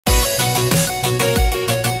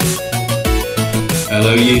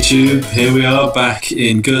Hello YouTube, here we are back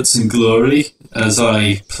in Guts and Glory as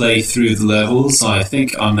I play through the levels. I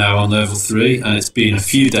think I'm now on level 3 and it's been a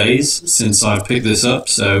few days since I've picked this up,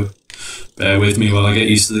 so bear with me while I get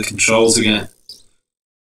used to the controls again.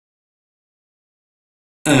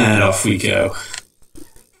 And off we go.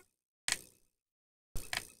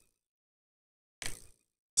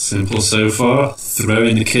 Simple so far,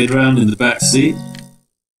 throwing the kid around in the back seat.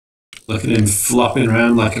 Look at him flopping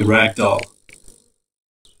around like a rag doll.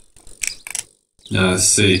 Now let's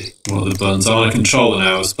see what are the buttons. I'm on a controller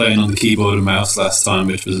now. I was playing on the keyboard and mouse last time,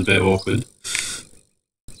 which was a bit awkward.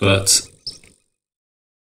 But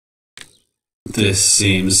this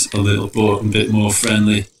seems a little bit more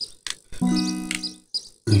friendly.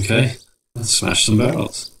 Okay, let's smash some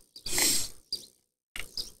barrels.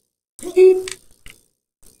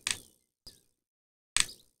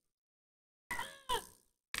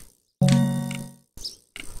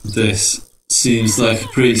 This seems like a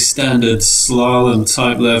pretty standard slalom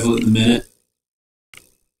type level at the minute.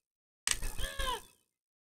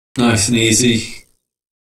 Nice and easy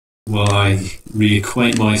while I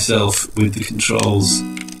reacquaint myself with the controls.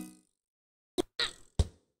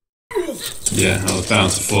 Yeah, I was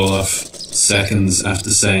bound to fall off seconds after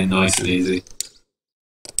saying nice and easy.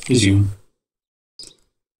 Resume.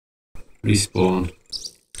 Respawn.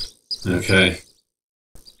 Okay.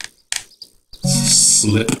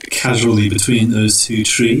 Slip casually between those two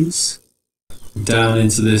trees, down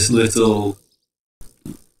into this little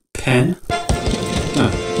pen.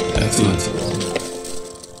 Oh, excellent.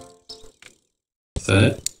 Is that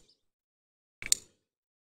it?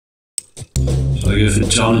 Shall I go for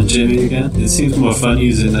John and Jimmy again? It seems more fun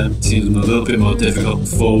using them. It seems a little bit more difficult.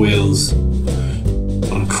 4 wheels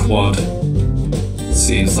on a quad.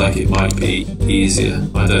 Seems like it might be easier.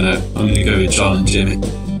 I don't know. I'm going to go with John and Jimmy.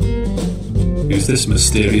 Who's this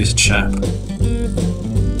mysterious chap? Knock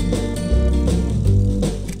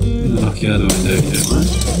you out the window if you don't mind.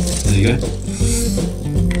 There you go.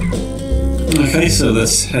 Okay, so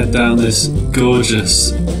let's head down this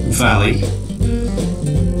gorgeous valley.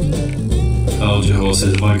 Hold your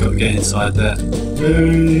horses, have I got to get inside there?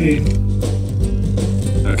 Hey.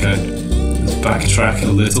 Okay, let's backtrack a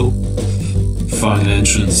little. Find an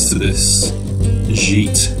entrance to this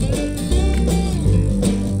jeet.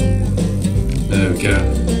 There we go.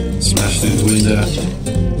 Smash through the window.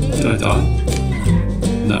 Did I die?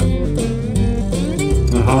 No.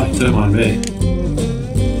 Oh hi, don't mind me.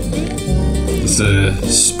 There's a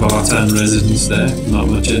Spartan residence there, not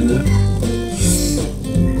much in there.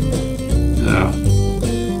 Oh.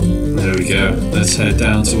 There we go. Let's head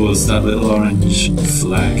down towards that little orange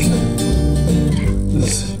flag.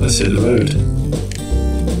 Let's hit the road.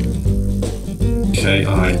 Okay,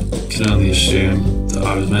 I can only assume that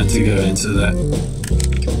I was meant to go into that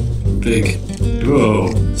big,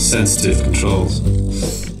 whoa, sensitive controls.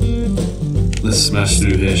 Let's smash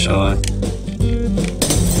through here, shall I?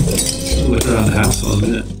 Look around the house for a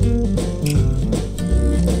minute.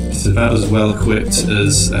 It's about as well equipped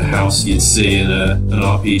as a house you'd see in an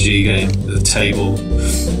RPG game. With a table,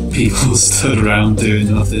 people stood around doing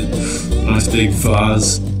nothing. Nice big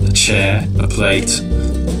vase, a chair, a plate.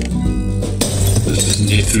 Let's just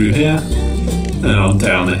nip through here. And on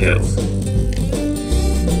down the hill.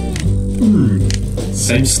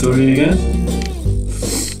 Same story again?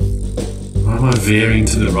 Why am I veering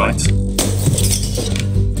to the right?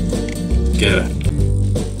 Get her.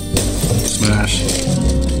 Smash.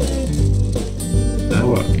 Now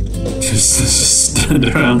what? Just stand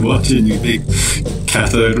around watching your big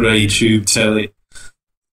cathode ray tube telly.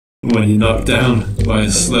 When you're knocked down by a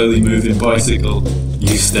slowly moving bicycle,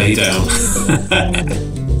 you stay down.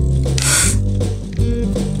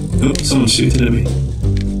 Oh, someone's shooting at me.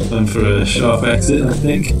 Time for a sharp exit, I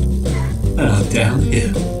think. And down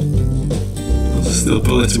here. There's still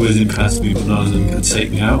bullets whizzing past me, but none of them can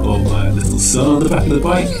take me out, or my little son on the back of the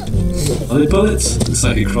bike. Are they bullets? Looks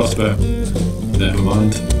like a crossbow. Never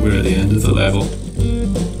mind, we're at the end of the level.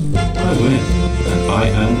 I win, and I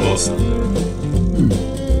am awesome.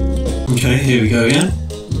 Okay, here we go again.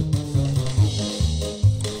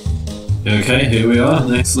 Okay, here we are,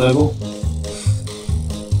 next level.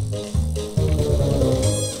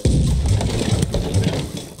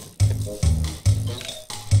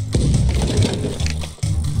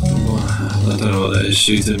 I don't know what that is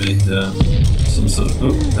shooting me. Some sort of...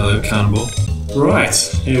 Oh, hello, cannonball. Right,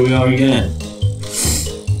 here we are again.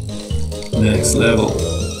 Next level.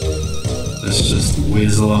 Let's just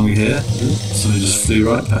whiz along here. Somebody just flew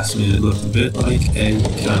right past me and it looked a bit like a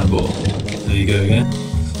cannonball. There you go again.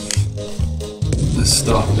 Let's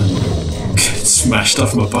stop and get smashed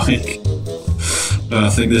off my bike. I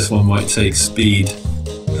think this one might take speed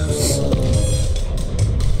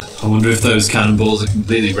I wonder if those cannonballs are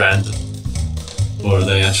completely random, or are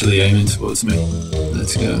they actually aiming towards me?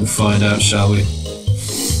 Let's go and find out, shall we?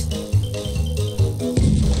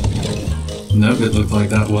 Nope, it looked like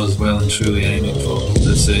that was well and truly aiming for.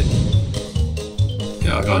 Let's see.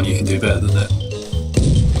 Yeah, go on, you can do better than that.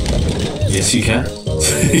 Yes, you can.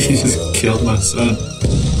 You just killed my son.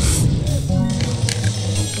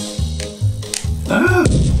 Ah!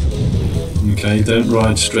 Okay, don't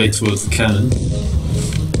ride straight towards the cannon.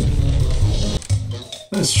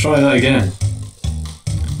 Let's try that again.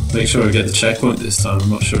 Make sure I get the checkpoint this time. I'm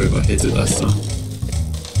not sure if I hit it last time.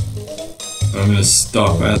 But I'm going to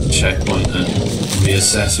stop at the checkpoint and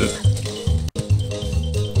reassess it.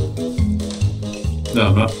 No,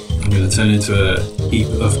 I'm not. I'm going to turn into a heap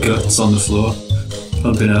of guts on the floor,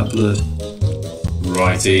 pumping out blood.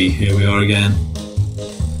 Righty, here we are again.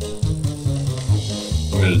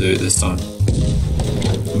 I'm going to do it this time.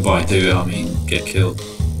 And by do it, I mean get killed.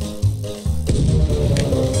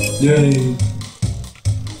 Yay!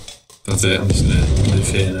 That's it, I'm just going to live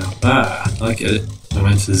here now. Ah, I get it. I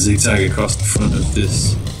meant to zigzag across the front of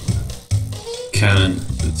this cannon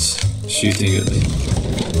that's shooting at me.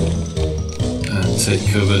 And take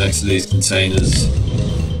cover next to these containers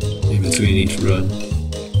in between each run.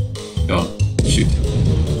 Go on, shoot.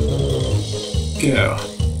 Go.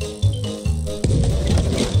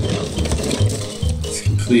 It's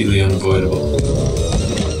completely unavoidable.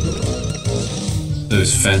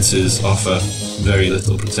 Those fences offer very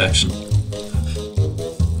little protection.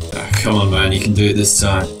 Ah, come on man, you can do it this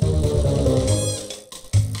time.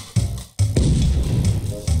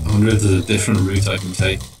 I wonder if there's a different route I can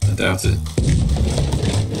take. I doubt it.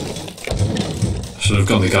 I should have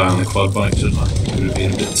gone the guy on the quad bike, shouldn't I? It would have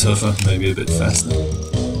been a bit tougher, maybe a bit faster.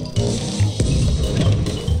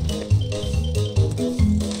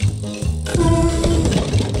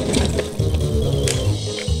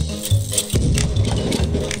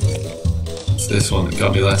 It's this one that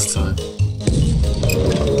got me last time.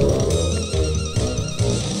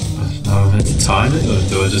 Am I meant to time it, or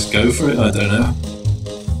do I just go for it? I don't know.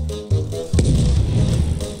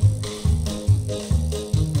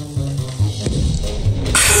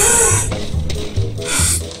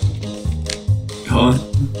 Come on.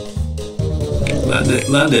 Land it,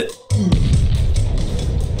 land it.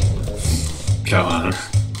 Come on.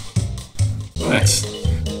 Right.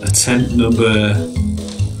 Attempt number...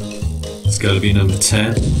 It's got to be number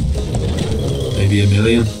 10. Maybe a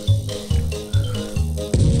million.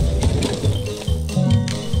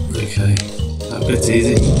 Okay. That bit's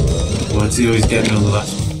easy. Why does he always get me on the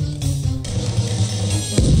last one?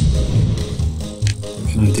 What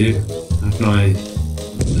can I do? How can I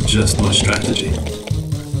adjust my strategy?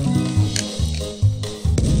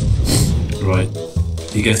 Right.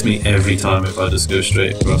 He gets me every time if I just go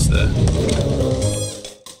straight across there.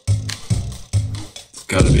 It's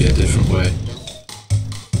gotta be a different way.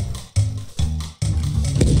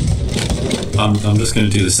 I'm just gonna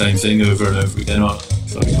do the same thing over and over again,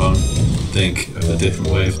 so I can't think of a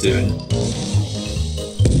different way of doing it.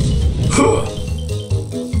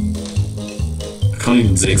 I can't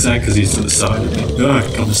even zigzag because he's to the side of me. Oh, I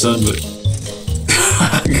got my son, but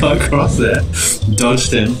I got across there,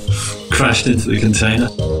 dodged him, crashed into the container.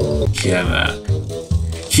 Yeah man.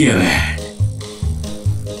 Yeah man.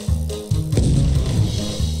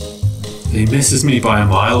 He misses me by a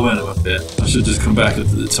mile when I'm up there. I should just come back up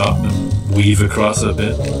to the top and weave across a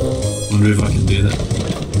bit. Wonder if I can do that.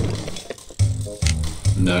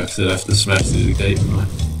 No, because I'd have to smash through the gate.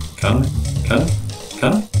 Can I? Can I?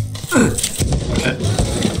 Can I? Okay.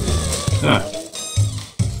 Ah.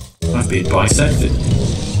 I've been bisected.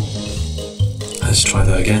 Let's try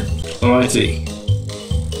that again. Alrighty.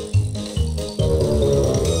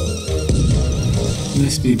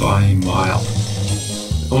 Missed me by a mile.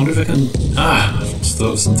 I wonder if I can... Ah! I just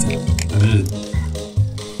thought of something. I'm gonna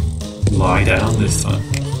lie down this time.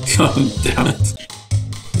 God damn it.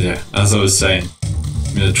 Yeah, as I was saying,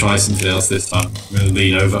 I'm gonna try something else this time. I'm gonna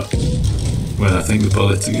lean over when I think the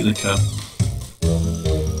bullets are gonna come.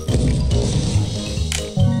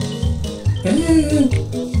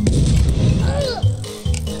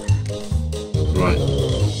 Right.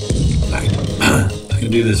 I can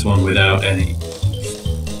do this one without any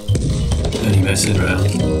messing around.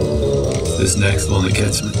 It's this next one that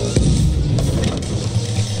gets me.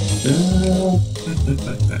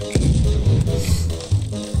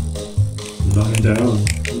 Lie down,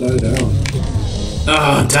 lie down.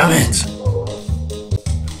 Ah, damn it!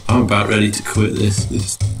 I'm about ready to quit this.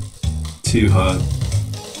 It's too hard.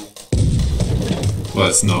 Well,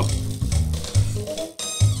 it's not.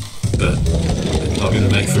 But it's not going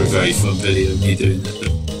to make for a very fun video, me doing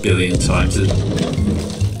it. billion times it.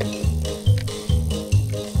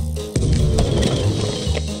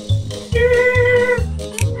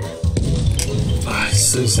 Ah, it's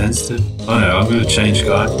so sensitive. Oh no, I'm going to change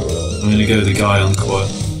guy. I'm going to go with the guy on the coil.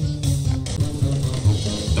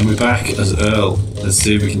 And we're back as Earl. Let's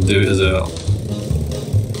see if we can do it as Earl.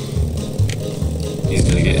 He's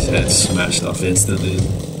going to get his head smashed off instantly.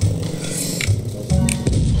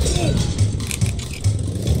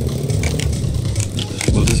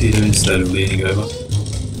 What does he do instead of leaning over?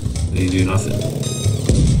 Did he do nothing?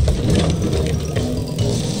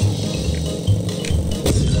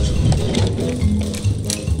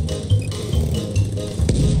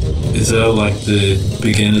 Is there like the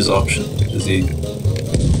beginner's option? Does he?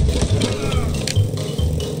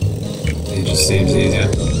 It just seems easier.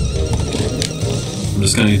 I'm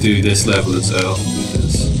just going to do this level as well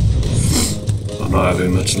because I'm not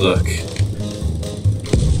having much luck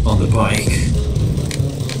on the bike.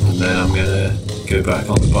 And then I'm gonna go back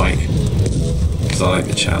on the bike because I like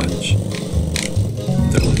the challenge.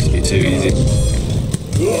 Don't want it to be too easy.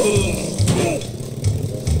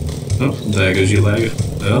 Oh, there goes your leg.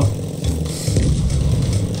 Well,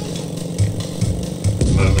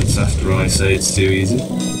 moments after I say it's too easy.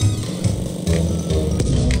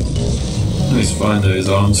 It's fine though, his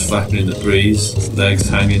arms flapping in the breeze, his legs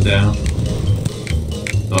hanging down.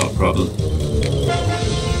 Not a problem.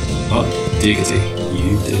 Hot diggity.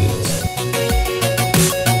 You did it.